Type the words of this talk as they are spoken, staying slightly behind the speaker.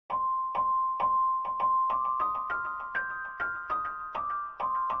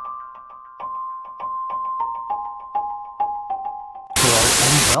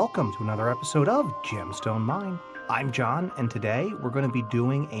Welcome to another episode of Gemstone Mine. I'm John, and today we're going to be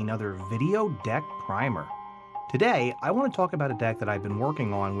doing another video deck primer. Today, I want to talk about a deck that I've been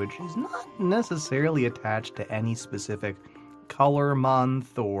working on, which is not necessarily attached to any specific color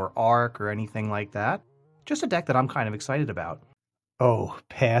month or arc or anything like that. Just a deck that I'm kind of excited about. Oh,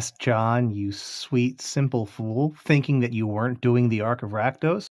 past John, you sweet, simple fool, thinking that you weren't doing the Arc of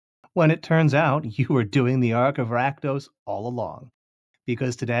Rakdos, when it turns out you were doing the Arc of Rakdos all along.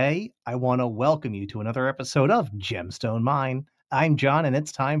 Because today, I want to welcome you to another episode of Gemstone Mine. I'm John, and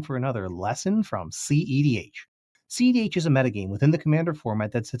it's time for another lesson from cEDH. cEDH is a metagame within the Commander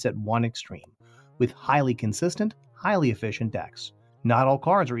format that sits at one extreme, with highly consistent, highly efficient decks. Not all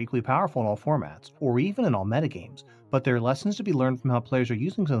cards are equally powerful in all formats, or even in all metagames, but there are lessons to be learned from how players are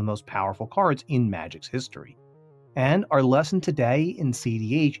using some of the most powerful cards in Magic's history. And our lesson today in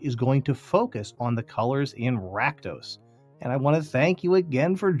cEDH is going to focus on the colors in Rakdos. And I want to thank you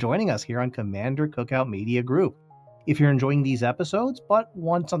again for joining us here on Commander Cookout Media Group. If you're enjoying these episodes, but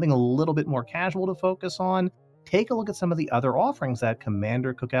want something a little bit more casual to focus on, take a look at some of the other offerings that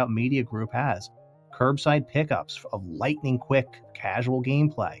Commander Cookout Media Group has. Curbside pickups of lightning-quick, casual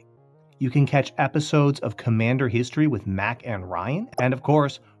gameplay. You can catch episodes of Commander History with Mac and Ryan, and of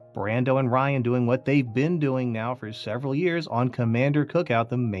course, Brando and Ryan doing what they've been doing now for several years on Commander Cookout,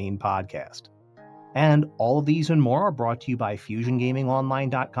 the main podcast. And all of these and more are brought to you by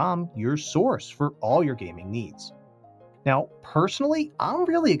FusionGamingOnline.com, your source for all your gaming needs. Now, personally, I'm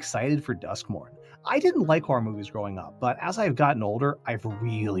really excited for Duskmorn. I didn't like horror movies growing up, but as I've gotten older, I've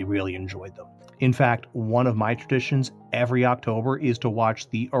really enjoyed them. In fact, one of my traditions every October is to watch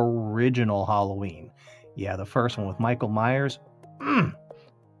the original Halloween. Yeah, the first one with Michael Myers.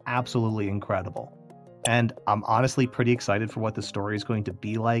 Absolutely incredible. And I'm honestly pretty excited for what the story is going to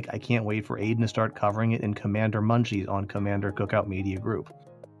be like. I can't wait for Aiden to start covering it in Commander Munchies on Commander Cookout Media Group.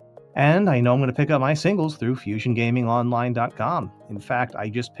 And I know I'm going to pick up my singles through FusionGamingOnline.com. In fact, I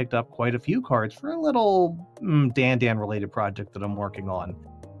just picked up quite a few cards for a little Dan-related project that I'm working on.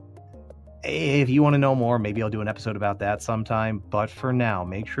 If you want to know more, maybe I'll do an episode about that sometime. But for now,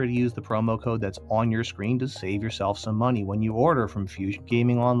 make sure to use the promo code that's on your screen to save yourself some money when you order from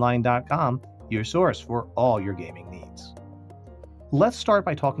FusionGamingOnline.com, your source for all your gaming needs. Let's start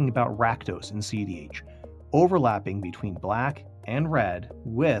by talking about Rakdos in cEDH, overlapping between black and red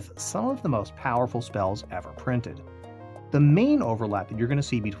with some of the most powerful spells ever printed. The main overlap that you're going to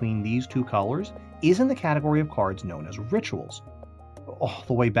see between these two colors is in the category of cards known as rituals. All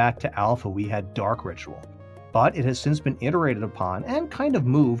the way back to Alpha, we had Dark Ritual, but it has since been iterated upon and kind of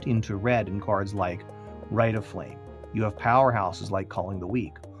moved into red in cards like Rite of Flame. You have powerhouses like Culling the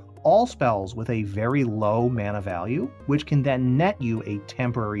Weak, all spells with a very low mana value, which can then net you a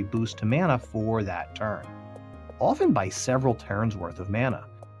temporary boost to mana for that turn, often by several turns worth of mana.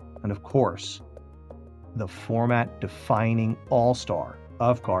 And of course, the format-defining all-star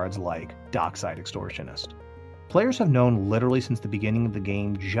of cards like Dockside Extortionist. Players have known literally since the beginning of the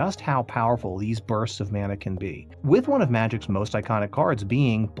game just how powerful these bursts of mana can be, with one of Magic's most iconic cards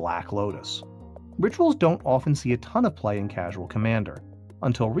being Black Lotus. Rituals don't often see a ton of play in casual Commander,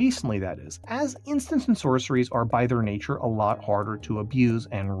 until recently that is, as instants and sorceries are by their nature a lot harder to abuse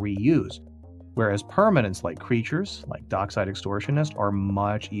and reuse, whereas permanents like creatures, like Dockside Extortionist, are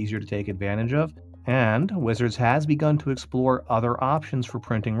much easier to take advantage of, and Wizards has begun to explore other options for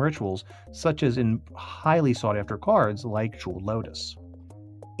printing rituals, such as in highly sought-after cards like Jeweled Lotus.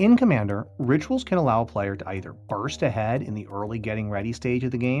 In Commander, rituals can allow a player to either burst ahead in the early getting ready stage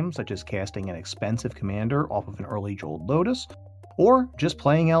of the game, such as casting an expensive commander off of an early Jeweled Lotus, or just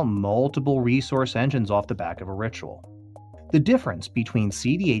playing out multiple resource engines off the back of a ritual. The difference between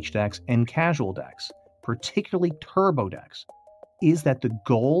cEDH decks and casual decks, particularly turbo decks, is that the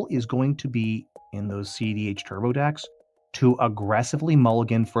goal is going to be, in those cEDH turbo decks, to aggressively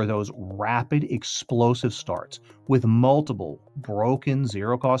mulligan for those rapid, explosive starts with multiple broken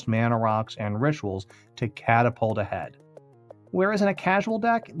zero-cost mana rocks and rituals to catapult ahead. Whereas in a casual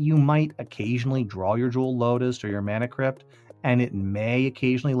deck, you might occasionally draw your Jeweled Lotus or your Mana Crypt, and it may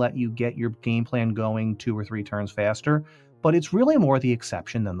occasionally let you get your game plan going 2 or 3 turns faster, but it's really more the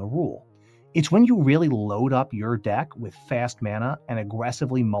exception than the rule. It's when you really load up your deck with fast mana and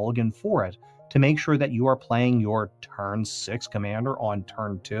aggressively mulligan for it to make sure that you are playing your turn 6 commander on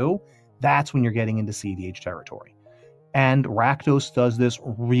turn 2, that's when you're getting into cEDH territory. And Rakdos does this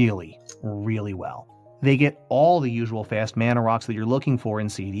really well. They get all the usual fast mana rocks that you're looking for in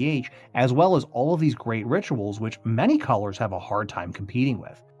cEDH, as well as all of these great rituals which many colors have a hard time competing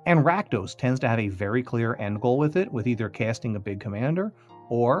with. And Rakdos tends to have a very clear end goal with it, with either casting a big commander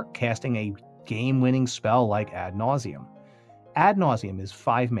or casting a game-winning spell like Ad Nauseam. Ad Nauseam is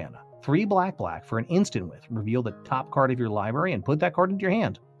 5 mana, 3 black for an instant with. Reveal the top card of your library and put that card into your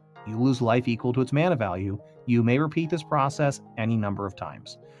hand. You lose life equal to its mana value. You may repeat this process any number of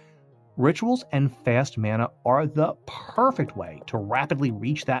times. Rituals and fast mana are the perfect way to rapidly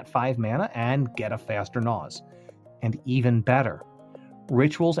reach that 5 mana and get a faster Naws. And even better,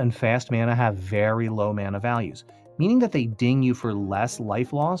 rituals and fast mana have very low mana values, meaning that they ding you for less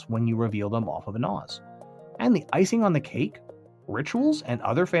life loss when you reveal them off of a Naws. And the icing on the cake, rituals and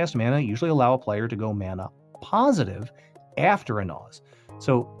other fast mana usually allow a player to go mana positive after a Naws.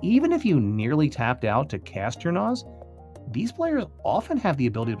 So even if you nearly tapped out to cast your Naws, these players often have the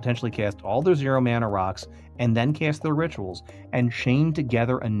ability to potentially cast all their 0 mana rocks and then cast their rituals and chain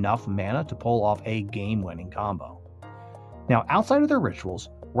together enough mana to pull off a game-winning combo. Now, outside of their rituals,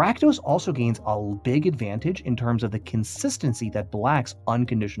 Rakdos also gains a big advantage in terms of the consistency that Black's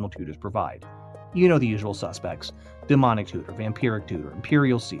unconditional tutors provide. You know the usual suspects: Demonic Tutor, Vampiric Tutor,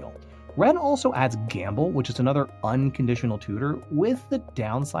 Imperial Seal. Red also adds Gamble, which is another unconditional tutor, with the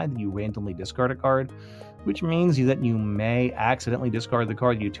downside that you randomly discard a card, which means that you may accidentally discard the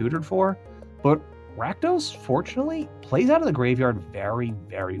card you tutored for. But Rakdos, fortunately, plays out of the graveyard very,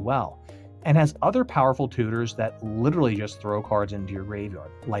 very well, and has other powerful tutors that literally just throw cards into your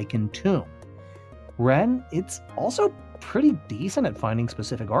graveyard, like Entomb. Ren, it's also pretty decent at finding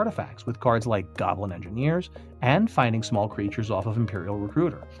specific artifacts, with cards like Goblin Engineers and finding small creatures off of Imperial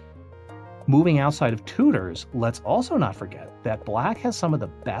Recruiter. Moving outside of tutors, let's also not forget that Black has some of the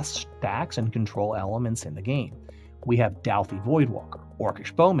best stacks and control elements in the game. We have Dauthi Voidwalker,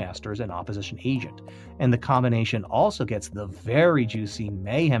 Orcish Bowmasters, and Opposition Agent, and the combination also gets the very juicy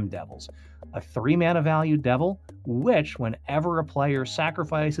Mayhem Devils, a 3 mana value devil, which, whenever a player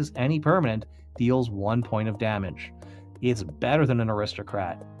sacrifices any permanent, deals 1 point of damage. It's better than an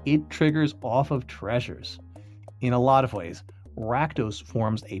Aristocrat. It triggers off of treasures. In a lot of ways, Rakdos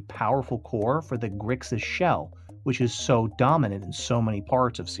forms a powerful core for the Grixis shell, which is so dominant in so many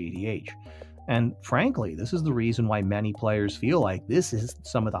parts of cEDH. And frankly, this is the reason why many players feel like this is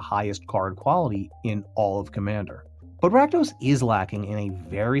some of the highest card quality in all of Commander. But Rakdos is lacking in a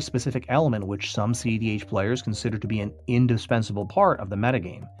very specific element which some cEDH players consider to be an indispensable part of the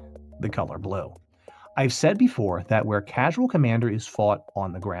metagame: the color blue. I've said before that where casual Commander is fought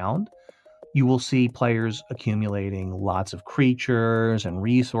on the ground, you will see players accumulating lots of creatures and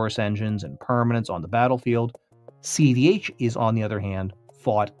resource engines and permanents on the battlefield. cEDH is, on the other hand,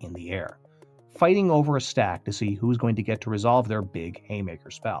 fought in the air, fighting over a stack to see who's going to get to resolve their big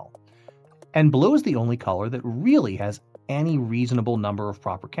Haymaker spell. And blue is the only color that really has any reasonable number of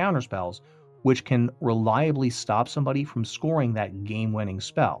proper counterspells, which can reliably stop somebody from scoring that game-winning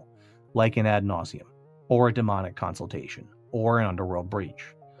spell, like an Ad Nauseam, or a Demonic Consultation, or an Underworld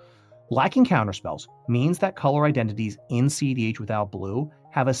Breach. Lacking counterspells means that color identities in cEDH without blue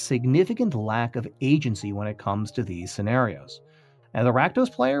have a significant lack of agency when it comes to these scenarios. And the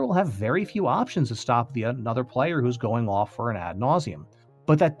Rakdos player will have very few options to stop another player who's going off for an Ad Nauseam.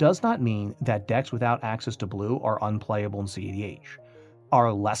 But that does not mean that decks without access to blue are unplayable in cEDH.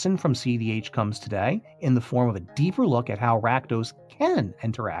 Our lesson from cEDH comes today in the form of a deeper look at how Rakdos can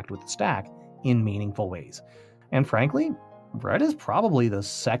interact with the stack in meaningful ways. And frankly, red is probably the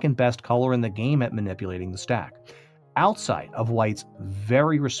second best color in the game at manipulating the stack. Outside of white's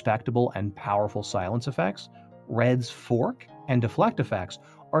very respectable and powerful silence effects, red's fork and deflect effects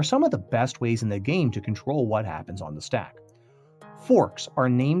are some of the best ways in the game to control what happens on the stack. Forks are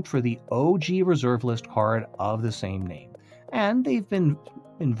named for the OG reserve list card of the same name, and they've been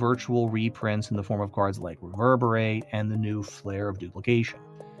in virtual reprints in the form of cards like Reverberate and the new Flare of Duplication,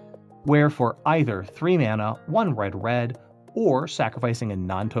 where for either 3 mana, 1 red, or sacrificing a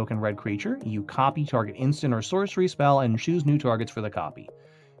non-token red creature, you copy target instant or sorcery spell and choose new targets for the copy.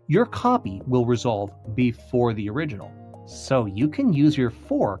 Your copy will resolve before the original, so you can use your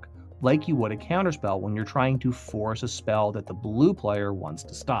fork like you would a counterspell when you're trying to force a spell that the blue player wants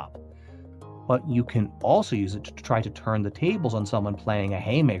to stop. But you can also use it to try to turn the tables on someone playing a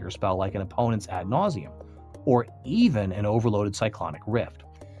Haymaker spell like an opponent's Ad Nauseam, or even an overloaded Cyclonic Rift.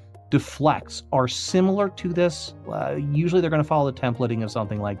 Deflects are similar to this. Usually they're going to follow the templating of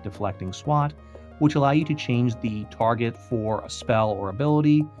something like Deflecting Swat, which allow you to change the target for a spell or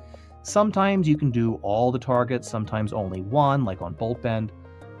ability. Sometimes you can do all the targets, sometimes only one, like on Bolt Bend.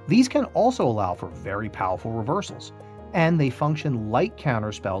 These can also allow for very powerful reversals, and they function like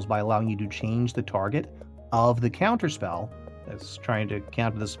counterspells by allowing you to change the target of the counterspell that's trying to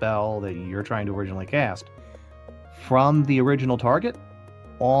counter the spell that you're trying to originally cast from the original target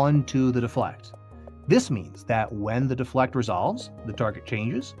onto the deflect. This means that when the deflect resolves, the target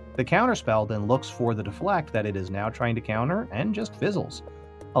changes, the counterspell then looks for the deflect that it is now trying to counter and just fizzles,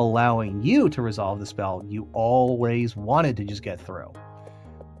 allowing you to resolve the spell you always wanted to just get through.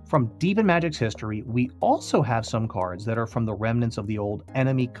 From deep in Magic's history, we also have some cards that are from the remnants of the old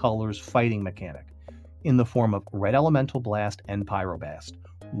enemy colors fighting mechanic, in the form of Red Elemental Blast and Pyrobast,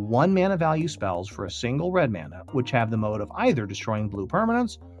 1 mana value spells for a single red mana, which have the mode of either destroying blue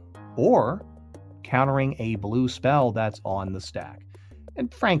permanents or countering a blue spell that's on the stack.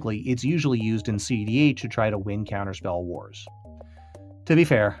 And frankly, it's usually used in cEDH to try to win counterspell wars. To be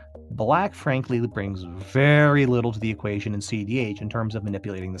fair, black frankly brings very little to the equation in cEDH in terms of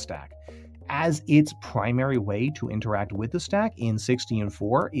manipulating the stack, as its primary way to interact with the stack in 16 and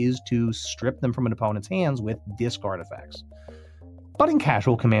 4 is to strip them from an opponent's hands with discard effects. But in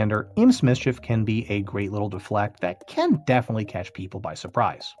casual Commander, Imp's Mischief can be a great little deflect that can definitely catch people by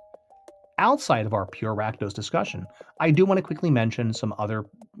surprise. Outside of our pure Rakdos discussion, I do want to quickly mention some other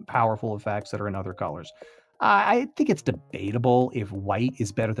powerful effects that are in other colors. I think it's debatable if white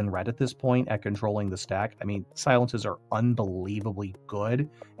is better than red at this point at controlling the stack. I mean, silences are unbelievably good,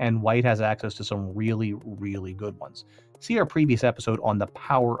 and white has access to some really, really good ones. See our previous episode on the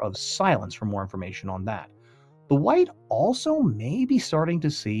power of silence for more information on that. The white also may be starting to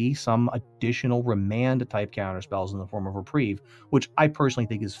see some additional remand-type counterspells in the form of Reprieve, which I personally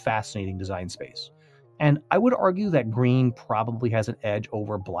think is fascinating design space. And I would argue that green probably has an edge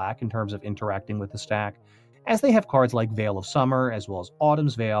over black in terms of interacting with the stack, as they have cards like Veil of Summer, as well as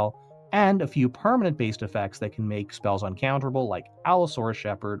Autumn's Veil, and a few permanent-based effects that can make spells uncounterable like Allosaurus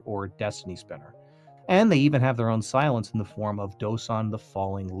Shepherd or Destiny Spinner. And they even have their own silence in the form of Dosan the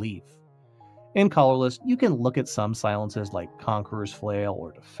Falling Leaf. In colorless, you can look at some silences like Conqueror's Flail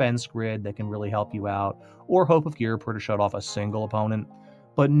or Defense Grid that can really help you out, or Hope of Girapur to shut off a single opponent,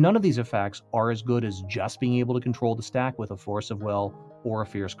 but none of these effects are as good as just being able to control the stack with a Force of Will or a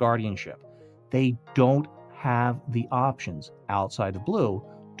Fierce Guardianship. They don't have the options outside of blue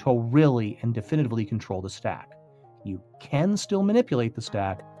to really and definitively control the stack. You can still manipulate the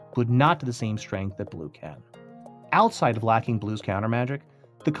stack, but not to the same strength that blue can. Outside of lacking blue's counter magic,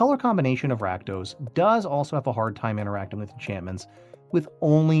 the color combination of Rakdos does also have a hard time interacting with enchantments, with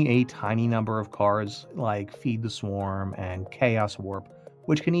only a tiny number of cards like Feed the Swarm and Chaos Warp,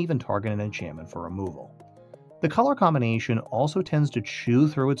 which can even target an enchantment for removal. The color combination also tends to chew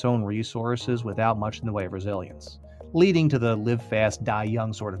through its own resources without much in the way of resilience, leading to the live fast, die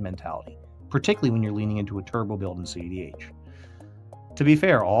young sort of mentality, particularly when you're leaning into a turbo build in cEDH. To be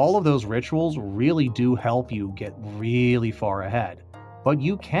fair, all of those rituals really do help you get really far ahead, but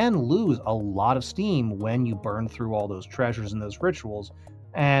you can lose a lot of steam when you burn through all those treasures and those rituals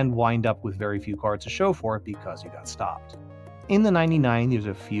and wind up with very few cards to show for it because you got stopped. In the 99, there's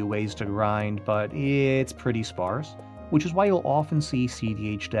a few ways to grind, but it's pretty sparse, which is why you'll often see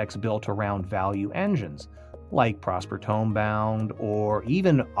cEDH decks built around value engines, like Prosper Tomebound or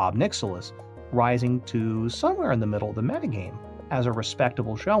even Ob Nixilis, rising to somewhere in the middle of the metagame as a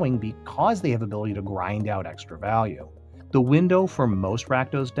respectable showing because they have ability to grind out extra value. The window for most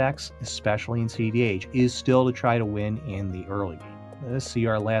Rakdos decks, especially in cEDH, is still to try to win in the early game. Let's see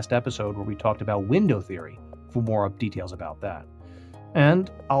our last episode where we talked about window theory for more details about that. And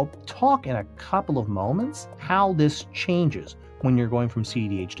I'll talk in a couple of moments how this changes when you're going from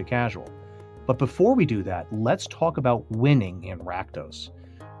cEDH to casual. But before we do that, let's talk about winning in Rakdos.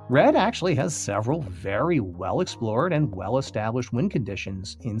 Red actually has several very well explored and well established win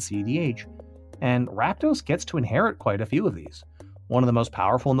conditions in cEDH, and Rakdos gets to inherit quite a few of these. One of the most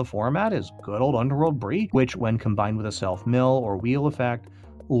powerful in the format is good old Underworld Breach, which when combined with a self-mill or wheel effect,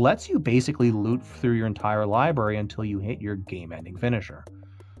 lets you basically loot through your entire library until you hit your game-ending finisher.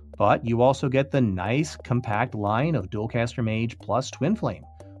 But you also get the nice, compact line of Dualcaster Mage plus Twin Flame,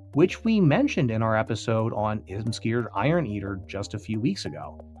 which we mentioned in our episode on Imskir's Iron Eater just a few weeks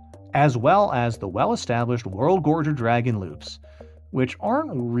ago, as well as the well-established World Gorger Dragon loops, which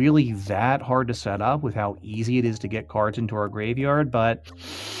aren't really that hard to set up with how easy it is to get cards into our graveyard, but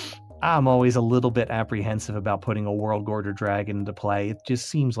I'm always a little bit apprehensive about putting a World Gorger Dragon into play. It just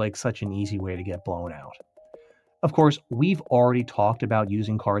seems like such an easy way to get blown out. Of course, we've already talked about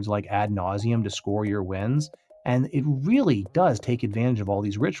using cards like Ad Nauseam to score your wins, and it really does take advantage of all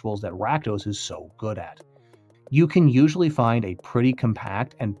these rituals that Rakdos is so good at. You can usually find a pretty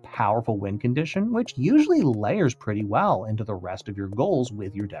compact and powerful win condition, which usually layers pretty well into the rest of your goals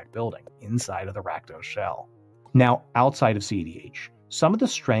with your deck building inside of the Rakdos shell. Now, outside of cEDH, some of the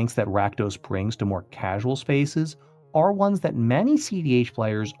strengths that Rakdos brings to more casual spaces are ones that many cEDH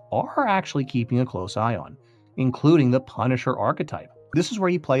players are actually keeping a close eye on, including the Punisher archetype. This is where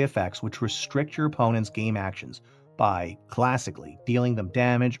you play effects which restrict your opponent's game actions by, classically, dealing them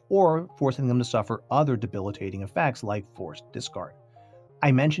damage or forcing them to suffer other debilitating effects like forced discard.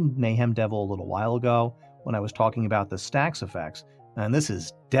 I mentioned Mayhem Devil a little while ago when I was talking about the stacks effects, and this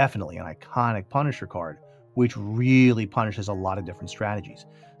is definitely an iconic Punisher card, which really punishes a lot of different strategies.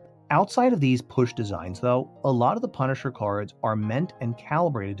 Outside of these push designs, though, a lot of the Punisher cards are meant and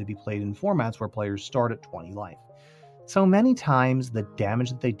calibrated to be played in formats where players start at 20 life. So many times, the damage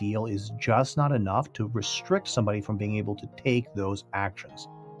that they deal is just not enough to restrict somebody from being able to take those actions.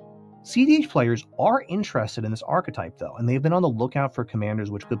 cEDH players are interested in this archetype, though, and they've been on the lookout for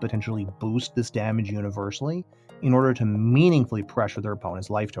commanders which could potentially boost this damage universally in order to meaningfully pressure their opponent's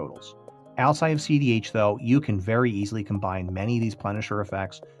life totals. Outside of cEDH, though, you can very easily combine many of these Punisher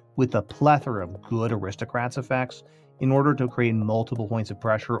effects with a plethora of good Aristocrats effects in order to create multiple points of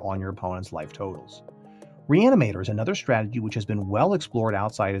pressure on your opponent's life totals. Reanimator is another strategy which has been well explored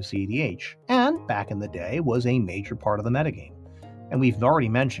outside of cEDH, and back in the day was a major part of the metagame. And we've already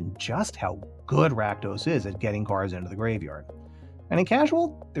mentioned just how good Rakdos is at getting cards into the graveyard. And in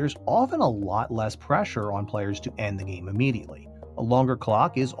casual, there's often a lot less pressure on players to end the game immediately. A longer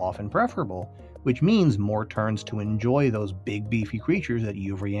clock is often preferable, which means more turns to enjoy those big beefy creatures that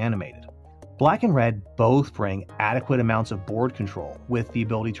you've reanimated. Black and red both bring adequate amounts of board control, with the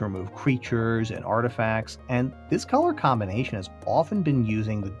ability to remove creatures and artifacts, and this color combination has often been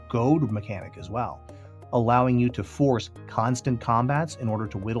using the goad mechanic as well, allowing you to force constant combats in order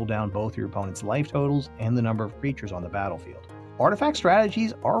to whittle down both your opponent's life totals and the number of creatures on the battlefield. Artifact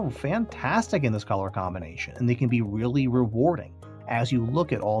strategies are fantastic in this color combination, and they can be really rewarding as you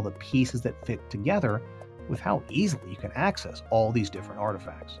look at all the pieces that fit together with how easily you can access all these different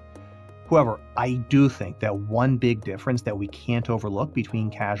artifacts. However, I do think that one big difference that we can't overlook between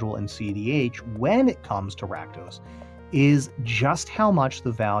casual and cEDH when it comes to Rakdos is just how much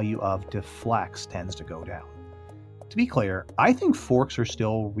the value of deflects tends to go down. To be clear, I think forks are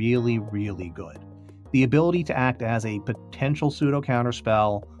still really, really good. The ability to act as a potential pseudo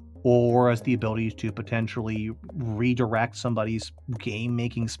counterspell, or as the ability to potentially redirect somebody's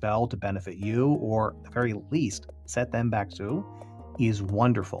game-making spell to benefit you, or at the very least, set them back too, is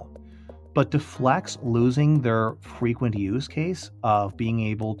wonderful. But deflects losing their frequent use case of being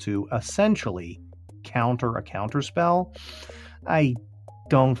able to essentially counter a counterspell, I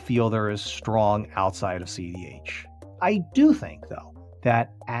don't feel they're as strong outside of cEDH. I do think, though,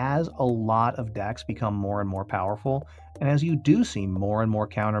 that as a lot of decks become more and more powerful, and as you do see more and more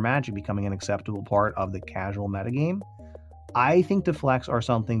counter magic becoming an acceptable part of the casual metagame, I think deflects are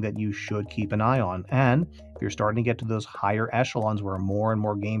something that you should keep an eye on, and if you're starting to get to those higher echelons where more and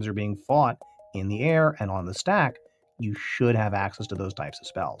more games are being fought in the air and on the stack, you should have access to those types of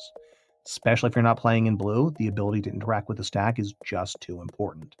spells. Especially if you're not playing in blue, the ability to interact with the stack is just too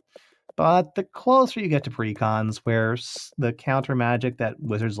important. But the closer you get to precons, where the counter magic that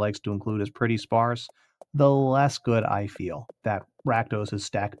Wizards likes to include is pretty sparse, the less good I feel that Rakdos'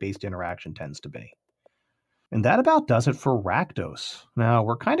 stack-based interaction tends to be. And that about does it for Rakdos. Now,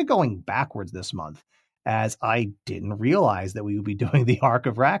 we're kind of going backwards this month, as I didn't realize that we would be doing the Arc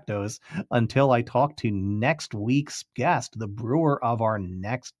of Rakdos until I talked to next week's guest, the brewer of our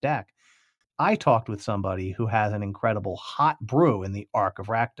next deck. I talked with somebody who has an incredible hot brew in the Arc of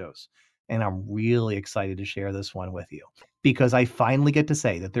Rakdos, and I'm really excited to share this one with you, because I finally get to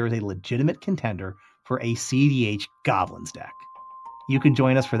say that there is a legitimate contender for a cEDH Goblins deck. You can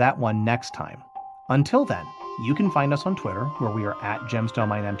join us for that one next time. Until then, you can find us on Twitter, where we are at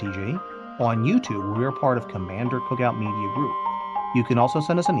GemstoneMineMTG, on YouTube, where we are part of Commander Cookout Media Group. You can also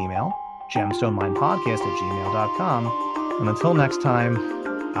send us an email, gemstoneminepodcast@gmail.com. And until next time,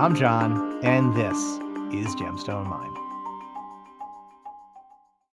 I'm John, and this is Gemstone Mine.